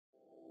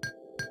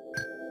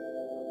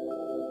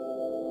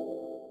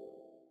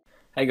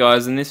Hey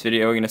guys, in this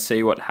video we're going to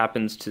see what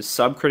happens to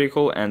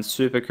subcritical and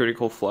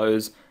supercritical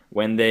flows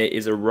when there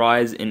is a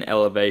rise in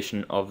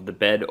elevation of the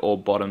bed or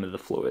bottom of the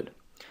fluid.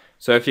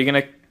 So if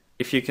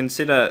you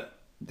consider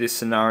this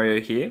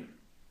scenario here,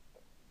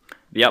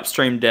 the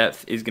upstream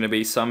depth is going to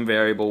be some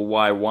variable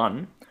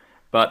y1,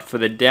 but for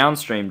the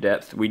downstream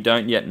depth we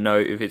don't yet know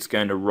if it's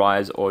going to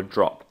rise or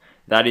drop.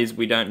 That is,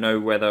 we don't know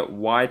whether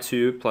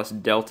y2 plus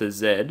delta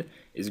z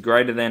is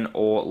greater than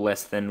or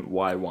less than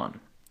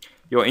y1.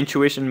 Your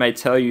intuition may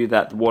tell you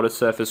that the water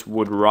surface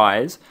would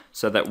rise,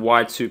 so that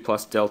y2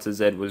 plus delta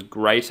z was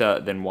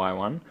greater than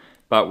y1,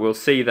 but we'll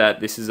see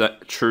that this is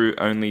true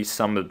only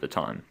some of the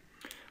time.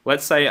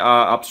 Let's say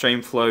our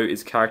upstream flow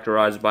is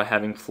characterized by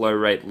having flow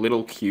rate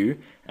little q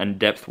and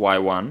depth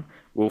y1.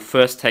 We'll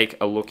first take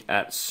a look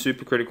at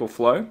supercritical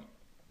flow,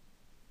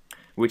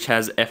 which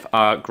has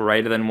Fr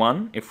greater than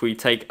 1. If we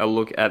take a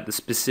look at the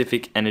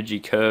specific energy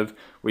curve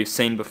we've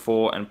seen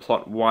before and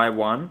plot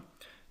y1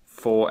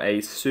 for a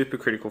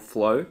supercritical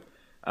flow,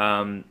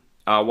 our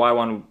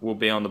y1 will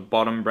be on the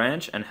bottom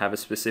branch and have a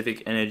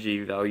specific energy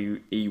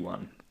value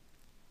E1.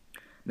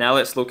 Now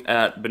let's look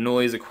at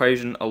Bernoulli's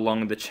equation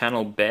along the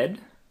channel bed.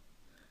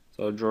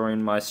 So I'll draw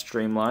in my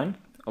streamline.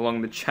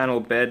 Along the channel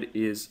bed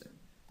is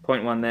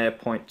point 1 there,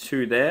 point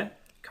 2 there,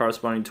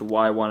 corresponding to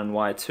y1 and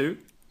y2.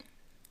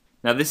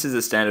 Now this is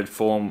a standard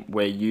form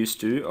we're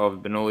used to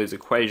of Bernoulli's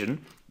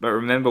equation, but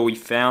remember we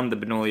found the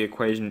Bernoulli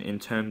equation in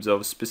terms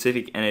of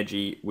specific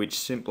energy, which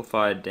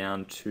simplified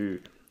down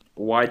to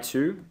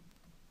y2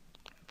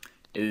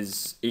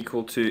 is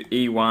equal to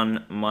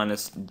E1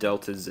 minus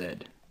delta z.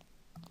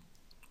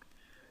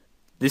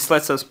 This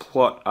lets us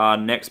plot our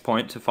next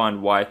point to find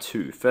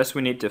y2. First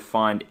we need to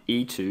find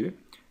E2,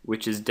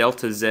 which is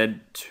delta z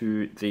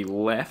to the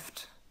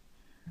left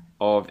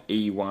of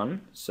E1.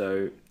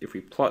 So if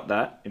we plot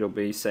that, it'll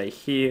be, say,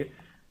 here,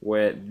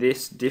 where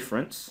this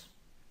difference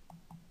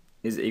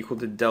is equal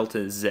to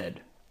delta z.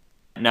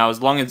 Now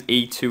as long as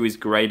E2 is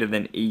greater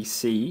than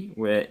EC,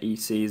 where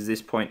EC is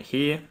this point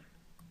here,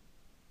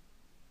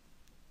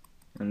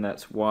 and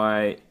that's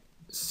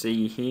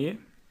YC here,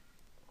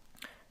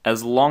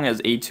 as long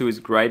as E2 is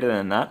greater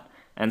than that,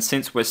 and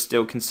since we're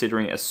still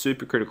considering a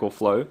supercritical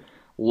flow,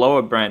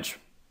 lower branch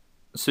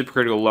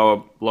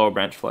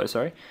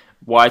flow,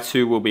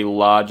 y2 will be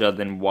larger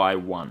than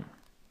y1.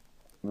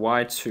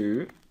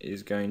 y2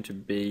 is going to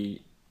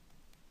be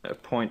a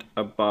point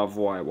above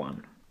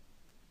y1,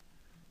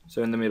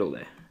 so in the middle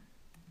there.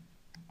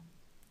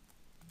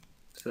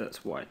 So that's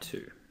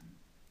y2.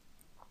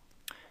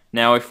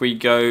 Now if we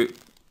go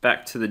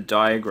back to the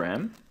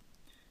diagram,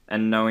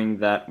 and knowing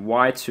that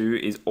y2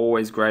 is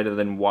always greater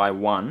than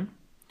y1,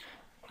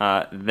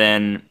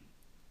 then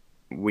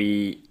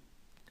we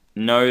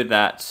know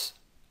that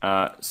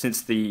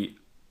since the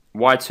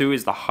y2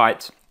 is the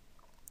height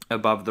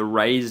above the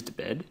raised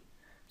bed,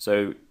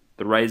 so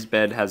the raised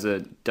bed has a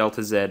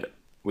delta z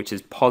which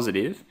is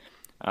positive,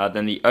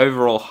 then the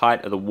overall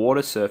height of the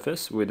water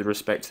surface with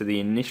respect to the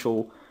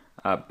initial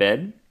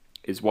bed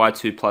is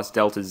y2 plus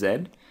delta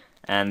z,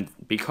 and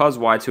because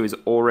y2 is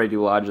already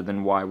larger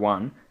than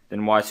y1,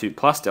 then y2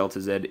 plus delta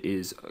z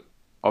is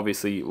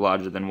obviously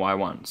larger than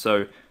y1.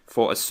 So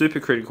for a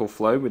supercritical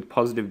flow with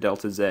positive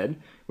delta z,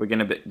 we're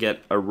going to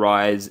get a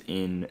rise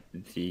in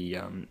the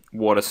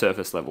water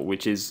surface level,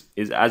 which is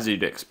as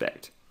you'd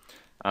expect.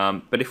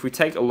 But if we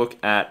take a look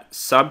at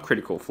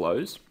subcritical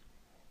flows,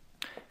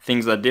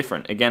 things are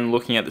different. Again,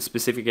 looking at the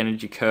specific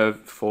energy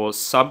curve for